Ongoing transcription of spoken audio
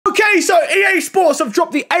Okay, so EA Sports have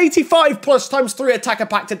dropped the 85 plus times 3 attacker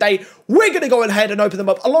pack today. We're going to go ahead and open them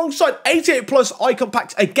up alongside 88 plus icon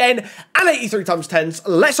packs again and 83 times 10s.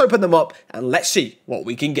 Let's open them up and let's see what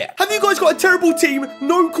we can get. Have you guys got a terrible team,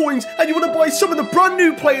 no coins, and you want to buy some of the brand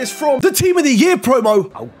new players from the Team of the Year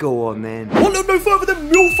promo? Oh, go on, man. Well, look no further than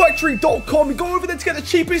mulefactory.com. Go over there to get the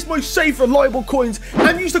cheapest, most safe, reliable coins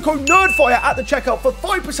and use the code NerdFire at the checkout for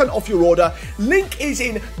 5% off your order. Link is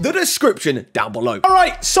in the description down below. All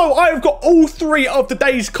right, so I've got all 3 of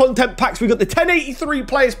today's content packs. We've got the 1083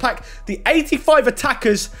 players pack, the 85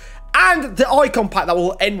 attackers, and the icon pack that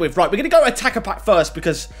we'll end with. Right, we're going to go attacker pack first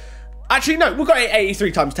because... Actually, no, we'll go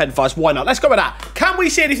 83 times 10 first. Why not? Let's go with that. Can we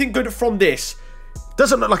see anything good from this?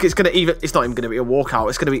 Doesn't look like it's going to even... It's not even going to be a walkout.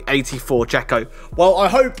 It's going to be 84 Jekko. Well, I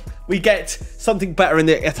hope we get something better in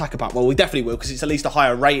the attacker pack. Well, we definitely will because it's at least a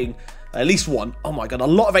higher rating. At least one. Oh my god, a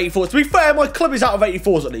lot of 84s. To be fair, my club is out of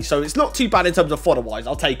 84s at least, so it's not too bad in terms of fodder-wise.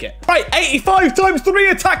 I'll take it. Right, 85 times 3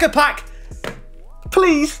 attacker pack.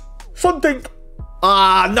 Please, something.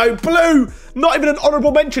 Ah, no blue. Not even an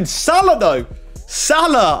honourable mention. Salah, though.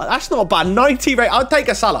 Salah. That's not bad. 90 rate. I'll take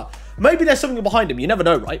a Salah. Maybe there's something behind him. You never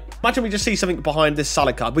know, right? Imagine we just see something behind this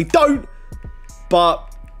Salah card. We don't, but...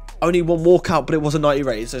 Only one walkout, but it was a 90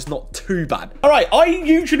 rated, so it's not too bad. All right, I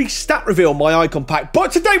usually stat reveal my icon pack,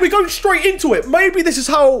 but today we're going straight into it. Maybe this is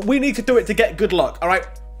how we need to do it to get good luck, all right?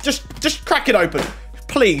 Just crack it open.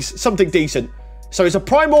 Please, something decent. So it's a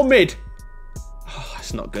prime or mid. Oh,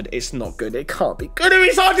 it's not good. It's not good. It can't be good if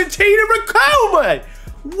it's Argentina Riquelme.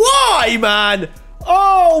 Why, man?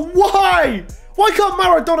 Oh, why? Why can't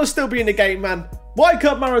Maradona still be in the game, man? Why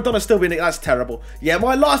can't Maradona still be in it? That's terrible. Yeah,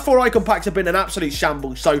 my last 4 icon packs have been an absolute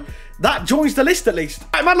shambles, so that joins the list at least.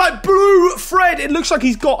 Right, man, like Blue Fred, it looks like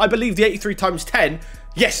he's got, I believe, the 83 times 10.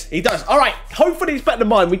 Yes, he does. All right, hopefully he's better than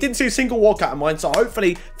mine. We didn't see a single walkout of mine, so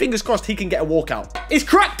hopefully, fingers crossed, he can get a walkout. He's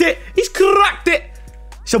cracked it. He's cracked it.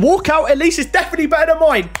 It's a walkout. At least it's definitely better than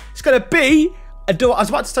mine. It's going to be, I was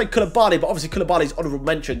about to say Koulibaly, but obviously Koulibaly's honourable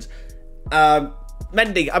mentions.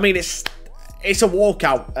 Mendy, I mean, it's a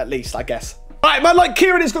walkout at least, I guess. Right, man, like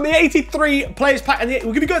Kieran has got the 83 players pack, and we're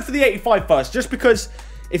going to go for the 85 first, just because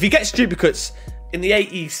if he gets duplicates in the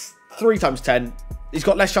 83 times 10, he's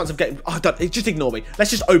got less chance of getting... Oh, just ignore me.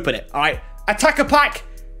 Let's just open it, all right? Attacker pack.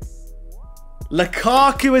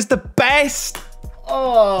 Lukaku is the best.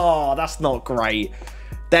 Oh, that's not great.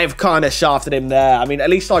 They've kind of shafted him there. I mean,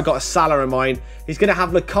 at least I got a Salah in mind. He's going to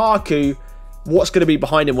have Lukaku. What's going to be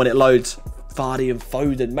behind him when it loads? Vardy and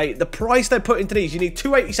Foden, mate. The price they're putting into these, you need 2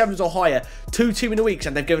 87s or higher, 2 team in the weeks,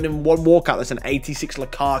 and they've given him 1 walkout. That's an 86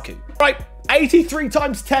 Lukaku. Right, 83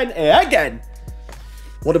 times 10 again.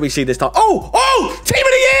 What do we see this time? Oh, Team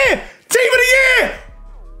of the Year! Team of the Year!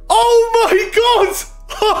 Oh my god!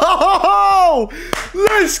 Oh,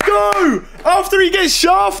 let's go! After he gets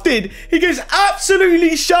shafted, he gets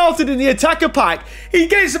absolutely shafted in the attacker pack. He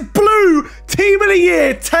gets blue Team of the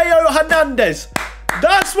Year, Theo Hernandez.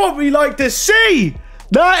 That's what we like to see.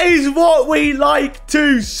 That is what we like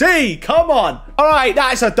to see. Come on. All right,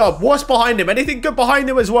 that's a dub. What's behind him? Anything good behind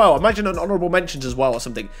him as well? Imagine an honourable mentions as well or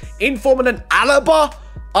something. Inform and Alaba?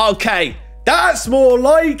 Okay, that's more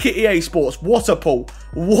like it, EA Sports. What a pull.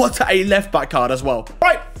 What a left-back card as well.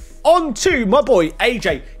 Right, on to my boy,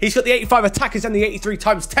 AJ. He's got the 85 attackers and the 83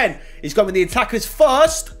 times 10. He's going with the attackers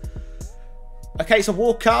first. Okay, so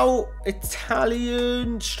walkout,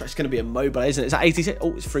 Italian. It's going to be Immobile, isn't it? Is that 86?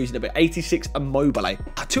 Oh, it's freezing a bit. 86 Immobile.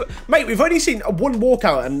 Mate, we've only seen 1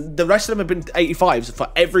 walkout, and the rest of them have been 85s for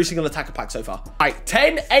every single attacker pack so far. All right,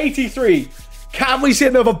 1083. Can we see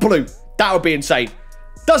another blue? That would be insane.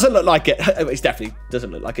 Doesn't look like it. It definitely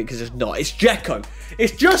doesn't look like it because it's not. It's Jekko.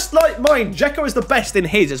 It's just like mine. Jekko is the best in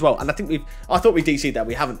his as well. And I thought we DC'd that.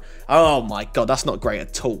 We haven't. Oh my god, that's not great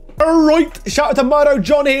at all. All right. Shout out to Murdo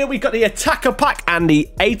John here. We've got the attacker pack and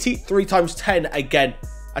the 83 times 10 again.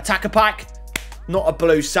 Attacker pack. Not a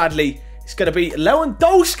blue, sadly. It's going to be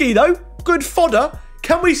Lewandowski though. Good fodder.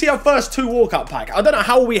 Can we see our first 2 walkout pack? I don't know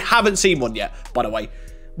how we haven't seen one yet, by the way.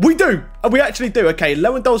 We do. We actually do. Okay,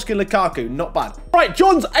 Lewandowski and Lukaku. Not bad. Right,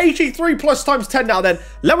 John's 83 plus times 10 now then.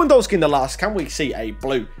 Lewandowski in the last. Can we see a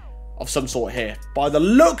blue of some sort here? By the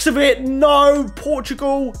looks of it, no.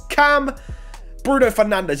 Portugal, Cam, Bruno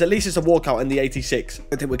Fernandes. At least it's a walkout in the 86. I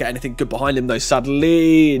don't think we'll get anything good behind him though,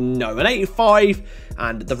 sadly. No, an 85.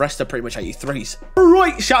 And the rest are pretty much 83s.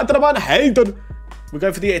 Right, shout out to the man, Hayden. We'll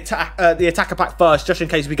go for the attacker pack first, just in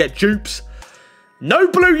case we get dupes.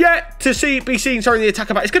 No blue yet to be seen, sorry, in the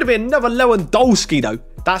attacker pack. It's going to be another Lewandowski, though.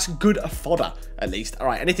 That's good fodder, at least. All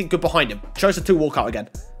right, anything good behind him? Show us a 2 walkout again.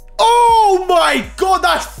 Oh, my God,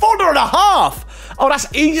 that's fodder and a half. Oh,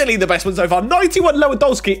 that's easily the best one so far. 91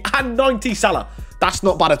 Lewandowski and 90 Salah. That's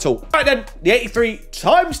not bad at all. Right then, the 83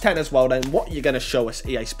 times 10 as well then. What are you going to show us,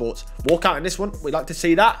 EA Sports? Walkout in this one. We'd like to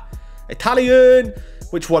see that. Italian.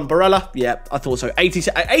 Which one? Barella? Yeah, I thought so.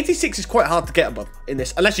 86 is quite hard to get above in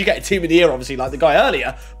this. Unless you get a team of the year, obviously, like the guy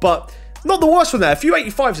earlier. But not the worst one there. A few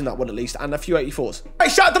 85s in that one at least. And a few 84s.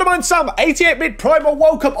 Right, shout out to the man Sam. 88 mid primal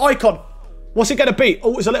World Cup icon. What's it going to be?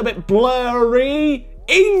 Oh, it's a little bit blurry.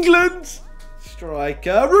 England.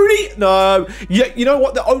 Striker. Rooney. No. Yeah, you know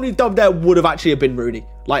what? The only dub there would have actually been Rooney.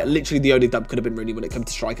 Like, literally the only dub could have been Rooney when it comes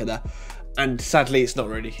to striker there. And sadly, it's not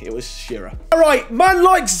Rooney. It was Shearer. All right, man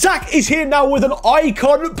like Zach is here now with an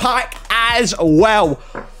icon pack as well.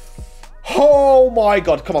 Oh my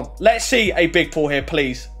God, come on. Let's see a big pull here,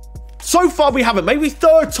 please. So far, we haven't. Maybe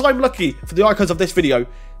third time lucky for the icons of this video.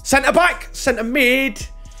 Centre back, centre mid.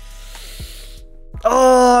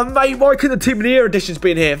 Oh, mate, why couldn't the Team of the Year editions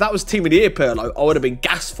be in here? If that was Team of the Year Pirlo, I would have been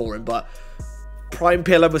gassed for him. But Prime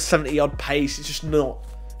Pirlo with 70-odd pace, it's just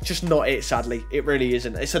not it, sadly. It really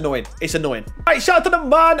isn't. It's annoying. It's annoying. Right, shout out to the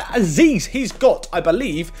man Aziz. He's got, I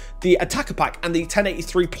believe, the attacker pack and the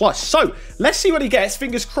 1083 plus. So let's see what he gets.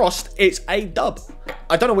 Fingers crossed it's a dub.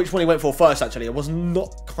 I don't know which one he went for first, actually. I was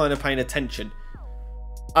not kind of paying attention.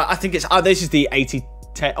 I think it's, this is the 80.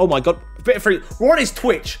 Oh my God. A bit of free. We're on his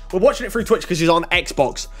Twitch. We're watching it through Twitch because he's on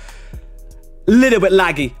Xbox. Little bit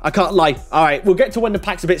laggy, I can't lie. All right, we'll get to when the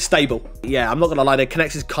pack's a bit stable. Yeah, I'm not gonna lie, the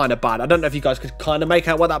connection's kind of bad. I don't know if you guys could kind of make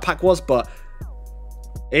out what that pack was, but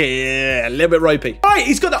yeah, a little bit ropey. All right,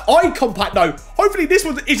 he's got the icon pack though. Hopefully this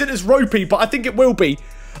one isn't as ropey, but I think it will be.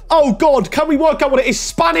 Oh God, can we work out what it is?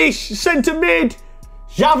 Spanish, centre mid,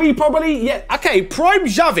 Xavi probably. Yeah, okay, prime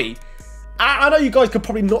Xavi. I know you guys could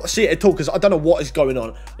probably not see it at all because I don't know what is going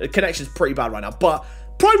on. The connection's pretty bad right now, but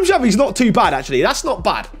Prime Xavi's not too bad, actually. That's not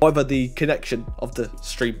bad. However, the connection of the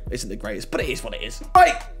stream isn't the greatest, but it is what it is.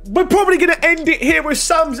 Right, we're probably going to end it here with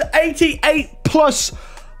Sam's 88 plus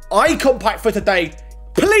icon pack for today.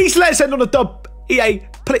 Please let us end on a dub. EA,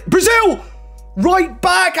 please. Brazil, right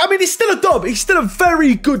back. I mean, it's still a dub. It's still a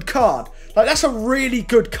very good card. Like, that's a really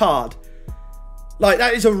good card. Like,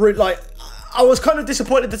 that is a like. I was kind of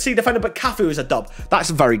disappointed to see defender, but Cafu is a dub. That's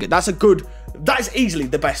very good. That's a good. That is easily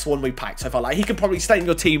the best one we packed so far. Like, he could probably stay in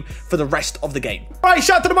your team for the rest of the game. Right,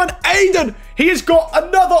 shout out to the man Aiden. He has got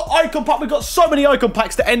another icon pack. We've got so many icon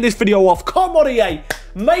packs to end this video off. Come on, EA.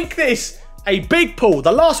 Make this a big pull.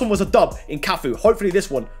 The last one was a dub in Cafu. Hopefully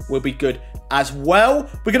this one will be good as well.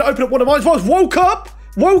 We're going to open up one of mine as well. Woke up.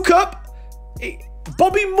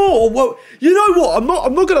 Bobby Moore, well, you know what? I'm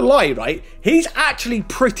not gonna lie, right? He's actually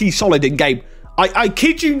pretty solid in game. I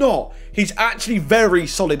kid you not. He's actually very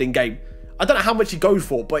solid in game. I don't know how much he goes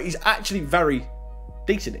for, but he's actually very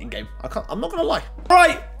decent in game. I'm not gonna lie. All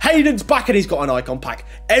right, Hayden's back and he's got an icon pack.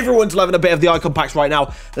 Everyone's loving a bit of the icon packs right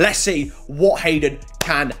now. Let's see what Hayden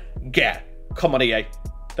can get. Come on, EA.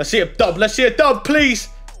 Let's see a dub. Let's see a dub, please.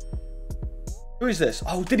 Who is this?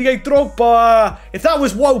 Oh, Didier Drogba. If that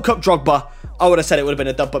was World Cup Drogba, I would have said it would have been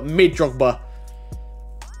a dub, but mid Drogba,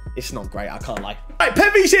 it's not great, I can't lie. Right,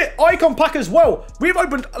 Pepe's here, icon pack as well. We've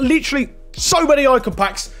opened literally so many icon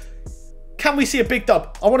packs. Can we see a big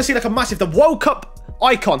dub? I want to see like a massive dub. World Cup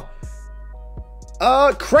icon.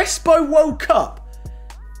 Crespo World Cup.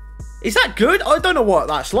 Is that good? I don't know what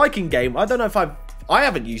that's like in game. I don't know if I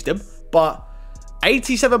haven't used him, but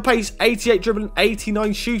 87 pace, 88 dribbling,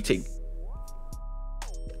 89 shooting.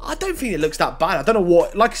 I don't think it looks that bad. I don't know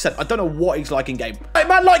what, like I said, I don't know what he's like in game. Hey,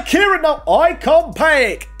 man, like Kieran now, icon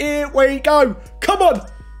pack. Here we go. Come on,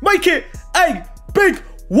 make it a big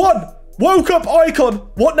one. World Cup icon.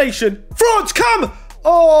 What nation? France, come.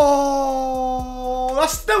 Oh,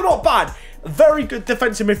 that's still not bad. Very good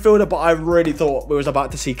defensive midfielder, but I really thought we was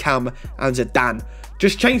about to see Cam and Zidane.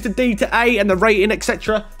 Just change the D to A and the rating,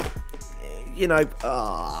 etc. You know,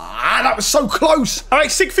 that was so close. All right,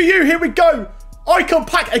 sick for you. Here we go. Icon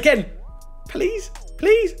pack again. Please,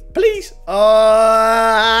 please, please.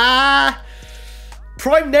 Prime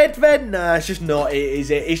Nedved? Nah, it's just not it, is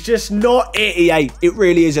it? It's just not it, EA. It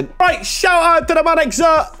really isn't. Right, shout out to the man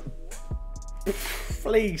Exert.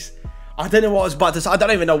 Please. I don't know what I was about to say. I don't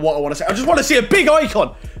even know what I want to say. I just want to see a big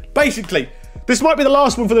icon. Basically, this might be the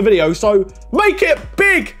last one for the video, so make it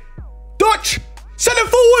big. Dutch, send it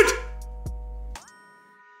forward.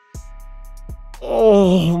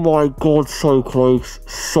 Oh my God, so close.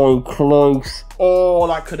 So close. Oh,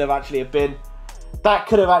 that could have actually been. That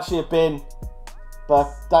could have actually been.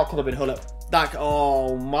 But that could have been Hullet.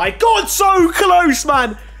 Oh my God, so close,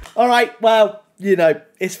 man. All right, well, you know,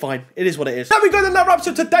 it's fine. It is what it is. There we go, then that wraps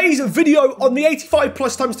up today's video on the 85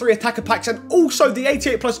 plus ×3 attacker packs and also the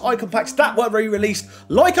 88 plus icon packs that were re-released.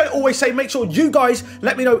 Like I always say, make sure you guys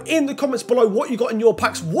let me know in the comments below what you got in your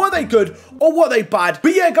packs. Were they good or were they bad?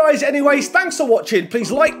 But yeah, guys, anyways, thanks for watching.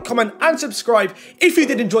 Please like, comment, and subscribe if you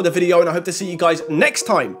did enjoy the video, and I hope to see you guys next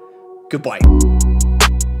time. Goodbye.